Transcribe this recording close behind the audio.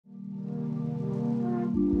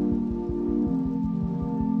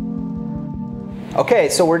Okay,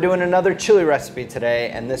 so we're doing another chili recipe today,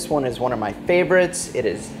 and this one is one of my favorites. It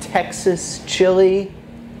is Texas chili,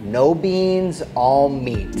 no beans, all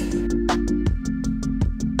meat.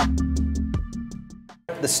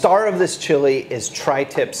 The star of this chili is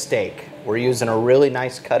tri-tip steak. We're using a really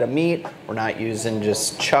nice cut of meat. We're not using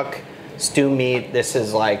just chuck stew meat. This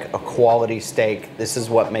is like a quality steak. This is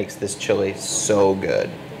what makes this chili so good.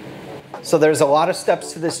 So there's a lot of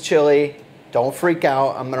steps to this chili. Don't freak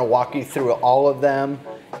out. I'm gonna walk you through all of them,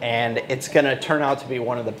 and it's gonna turn out to be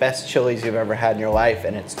one of the best chilies you've ever had in your life,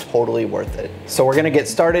 and it's totally worth it. So we're gonna get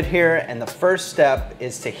started here, and the first step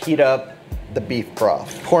is to heat up the beef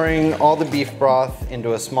broth. Pouring all the beef broth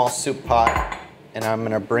into a small soup pot, and I'm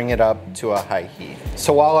gonna bring it up to a high heat.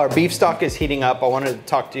 So while our beef stock is heating up, I wanted to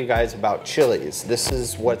talk to you guys about chilies. This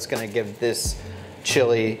is what's gonna give this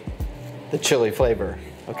chili the chili flavor,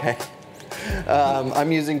 okay?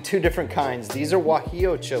 I'm using two different kinds. These are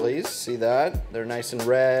guajillo chilies, see that? They're nice and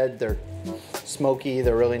red, they're smoky,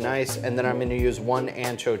 they're really nice. And then I'm gonna use one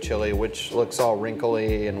ancho chili, which looks all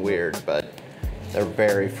wrinkly and weird, but they're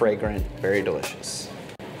very fragrant, very delicious.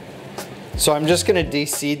 So I'm just gonna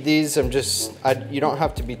de-seed these. You don't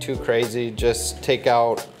have to be too crazy. Just take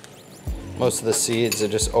out most of the seeds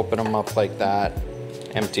and just open them up like that,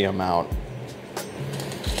 empty them out.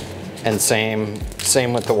 And same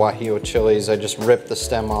with the guajillo chilies. I just rip the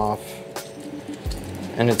stem off.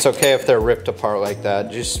 And it's okay if they're ripped apart like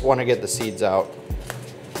that. You just wanna get the seeds out.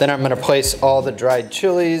 Then I'm gonna place all the dried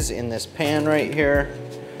chilies in this pan right here,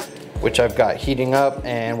 which I've got heating up,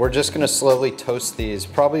 and we're just gonna slowly toast these,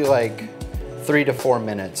 probably like 3 to 4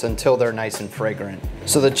 minutes until they're nice and fragrant.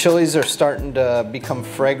 So the chilies are starting to become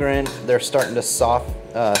fragrant. They're starting to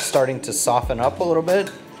soften up a little bit.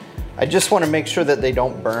 I just want to make sure that they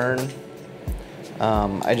don't burn.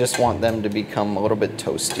 I just want them to become a little bit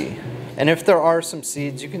toasty. And if there are some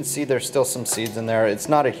seeds, you can see there's still some seeds in there. It's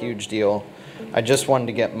not a huge deal. I just wanted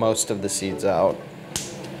to get most of the seeds out.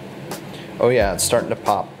 Oh yeah, it's starting to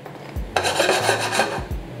pop.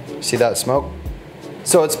 See that smoke?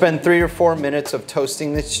 So it's been 3 or 4 minutes of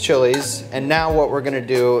toasting these chilies, and now what we're gonna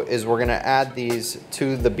do is we're gonna add these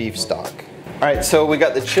to the beef stock. All right, so we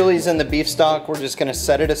got the chilies in the beef stock. We're just gonna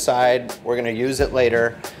set it aside. We're gonna use it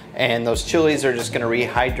later, and those chilies are just gonna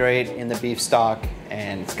rehydrate in the beef stock,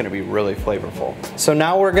 and it's gonna be really flavorful. So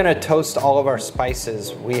now we're gonna toast all of our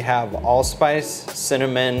spices. We have allspice,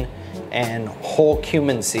 cinnamon, and whole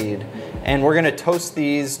cumin seed. And we're gonna toast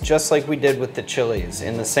these just like we did with the chilies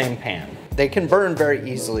in the same pan. They can burn very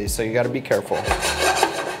easily, so you gotta be careful.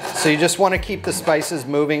 So you just wanna keep the spices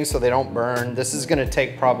moving so they don't burn. This is gonna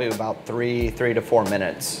take probably about 3 to 4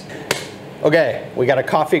 minutes. Okay, we got a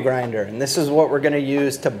coffee grinder, and this is what we're gonna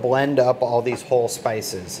use to blend up all these whole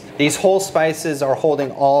spices. These whole spices are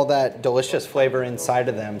holding all that delicious flavor inside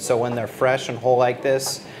of them, so when they're fresh and whole like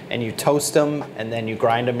this, and you toast them and then you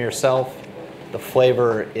grind them yourself, the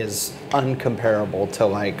flavor is uncomparable to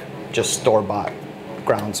like just store-bought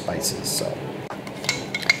ground spices.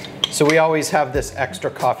 So we always have this extra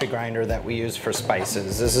coffee grinder that we use for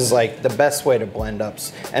spices. This is like the best way to blend up.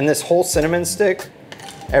 And this whole cinnamon stick,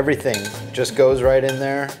 everything just goes right in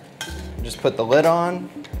there. Just put the lid on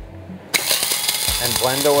and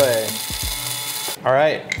blend away. All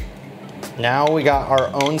right, now we got our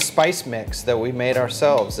own spice mix that we made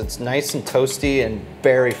ourselves. It's nice and toasty and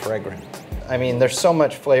very fragrant. I mean, there's so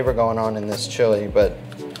much flavor going on in this chili, but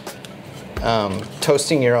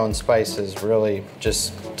toasting your own spices really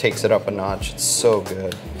just takes it up a notch. It's so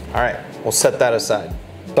good. All right, we'll set that aside.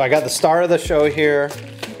 So I got the star of the show here.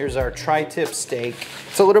 Here's our tri-tip steak.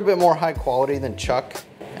 It's a little bit more high quality than chuck.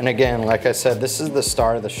 And again, like I said, this is the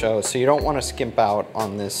star of the show, so you don't want to skimp out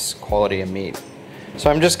on this quality of meat. So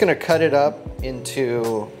I'm just gonna cut it up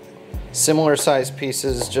into similar sized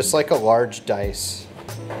pieces, just like a large dice.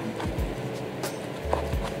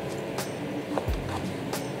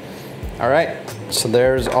 All right, so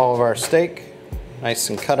there's all of our steak,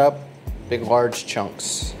 nice and cut up, big large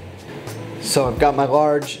chunks. So I've got my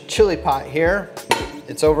large chili pot here.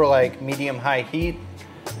 It's over like medium-high heat.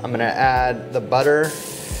 I'm gonna add the butter,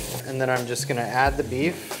 and then I'm just gonna add the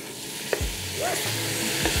beef.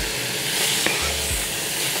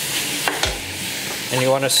 And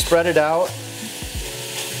you wanna spread it out.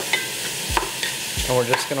 And we're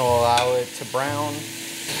just gonna allow it to brown.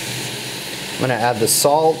 I'm gonna add the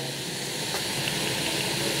salt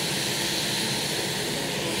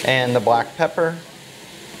and the black pepper.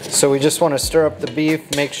 So we just want to stir up the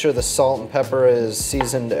beef, make sure the salt and pepper is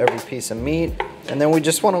seasoned to every piece of meat, and then we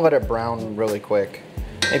just want to let it brown really quick,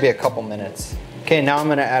 maybe a couple minutes. Okay, now I'm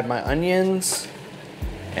going to add my onions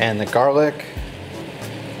and the garlic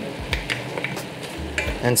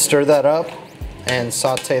and stir that up. and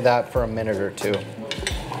saute that for a minute or two.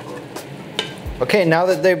 Okay, now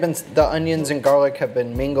that the onions and garlic have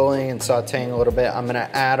been mingling and sauteing a little bit, I'm gonna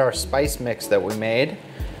add our spice mix that we made.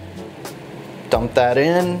 Dump that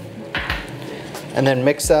in, and then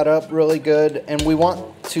mix that up really good. And we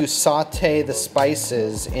want to saute the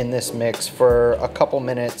spices in this mix for a couple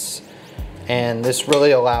minutes, and this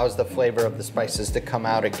really allows the flavor of the spices to come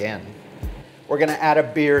out again. We're gonna add a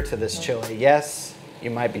beer to this chili. Yes, you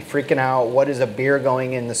might be freaking out. What is a beer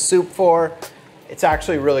going in the soup for? It's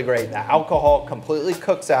actually really great. The alcohol completely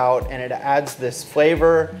cooks out and it adds this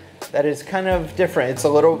flavor that is kind of different. It's a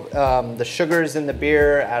little, the sugars in the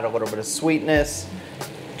beer add a little bit of sweetness.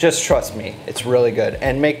 Just trust me, it's really good.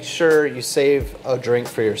 And make sure you save a drink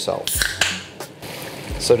for yourself.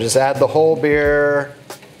 So just add the whole beer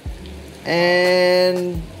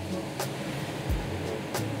and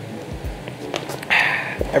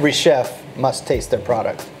every chef must taste their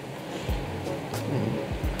product.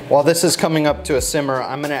 While this is coming up to a simmer,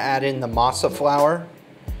 I'm gonna add in the masa flour.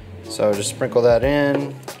 So just sprinkle that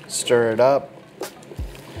in, stir it up.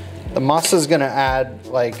 The masa is gonna add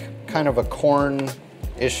like kind of a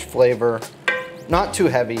corn-ish flavor. Not too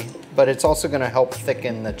heavy, but it's also gonna help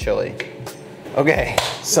thicken the chili. Okay,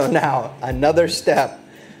 so now another step.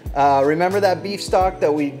 Remember that beef stock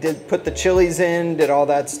that we put the chilies in, did all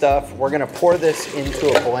that stuff? We're gonna pour this into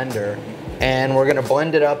a blender and we're gonna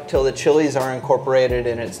blend it up till the chilies are incorporated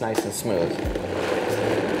and it's nice and smooth.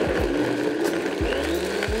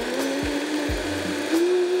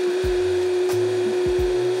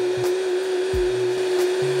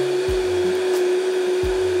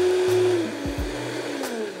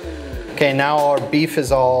 Okay, now our beef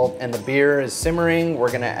is all, and the beer is simmering.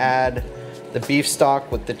 We're gonna add the beef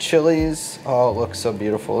stock with the chilies. Oh, it looks so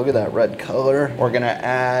beautiful. Look at that red color. We're gonna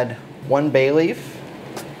add 1 bay leaf,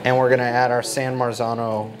 and we're gonna add our San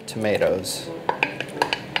Marzano tomatoes.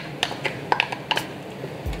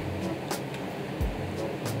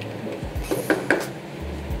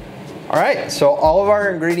 All right, so all of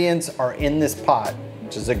our ingredients are in this pot,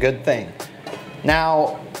 which is a good thing.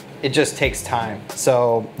 Now, it just takes time.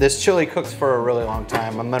 So this chili cooks for a really long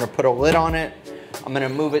time. I'm gonna put a lid on it. I'm gonna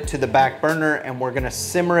move it to the back burner and we're gonna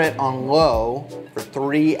simmer it on low for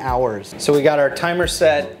 3 hours. So we got our timer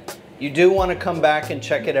set. You do wanna come back and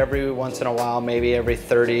check it every once in a while, maybe every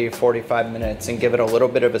 30, 45 minutes, and give it a little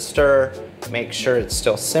bit of a stir. Make sure it's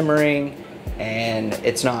still simmering and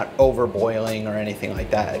it's not over boiling or anything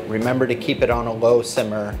like that. Remember to keep it on a low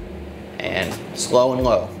simmer and slow and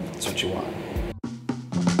low. That's what you want.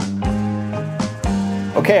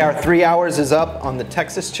 Okay, our 3 hours is up on the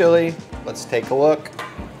Texas chili. Let's take a look.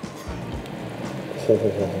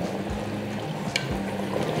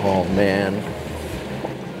 Oh man,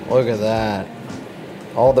 look at that.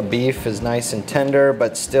 All the beef is nice and tender,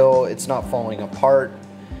 but still it's not falling apart.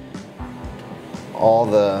 All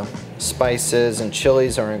the spices and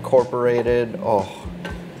chilies are incorporated. Oh,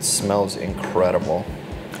 it smells incredible.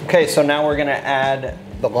 Okay, so now we're gonna add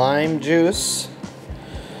the lime juice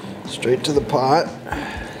straight to the pot.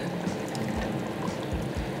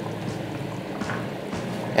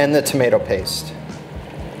 And the tomato paste.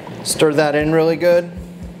 Stir that in really good.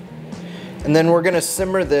 And then we're gonna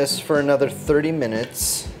simmer this for another 30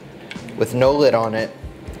 minutes with no lid on it.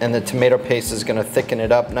 And the tomato paste is gonna thicken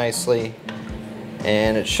it up nicely.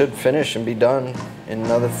 And it should finish and be done in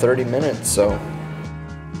another 30 minutes, so.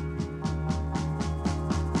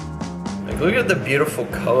 Like, look at the beautiful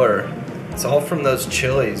color. It's all from those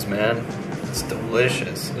chilies, man. It's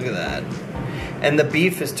delicious, look at that. And the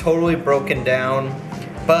beef is totally broken down,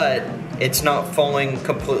 but it's not falling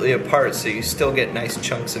completely apart, so you still get nice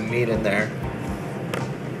chunks of meat in there.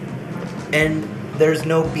 And there's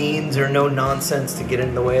no beans or no nonsense to get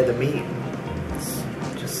in the way of the meat. It's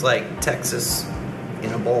just like Texas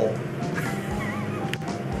in a bowl.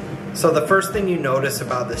 So the first thing you notice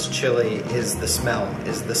about this chili is the smell,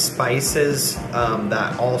 is the spices,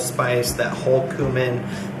 that allspice, that whole cumin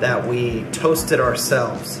that we toasted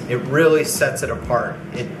ourselves. It really sets it apart.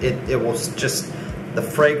 It will just, the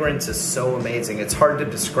fragrance is so amazing. It's hard to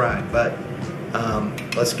describe, but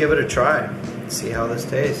let's give it a try. See how this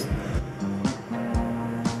tastes.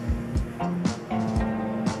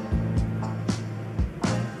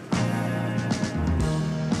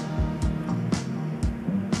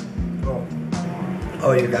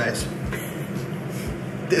 Oh, you guys,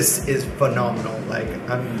 this is phenomenal. Like,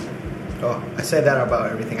 I say that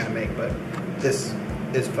about everything I make, but this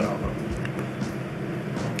is phenomenal.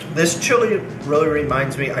 This chili really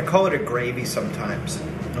reminds me, I call it a gravy sometimes,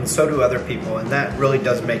 and so do other people, and that really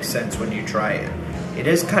does make sense when you try it. It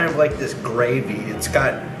is kind of like this gravy. It's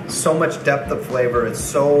got so much depth of flavor. It's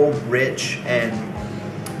so rich and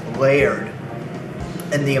layered.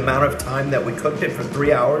 And the amount of time that we cooked it for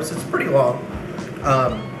 3 hours, it's pretty long.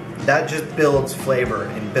 That just builds flavor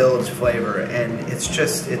and builds flavor, and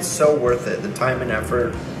it's so worth it. The time and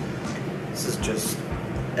effort. This is just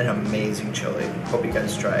an amazing chili. Hope you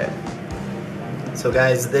guys try it. So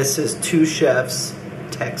guys, this is Two Chefs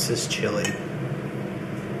Texas chili.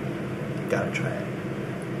 Gotta try it.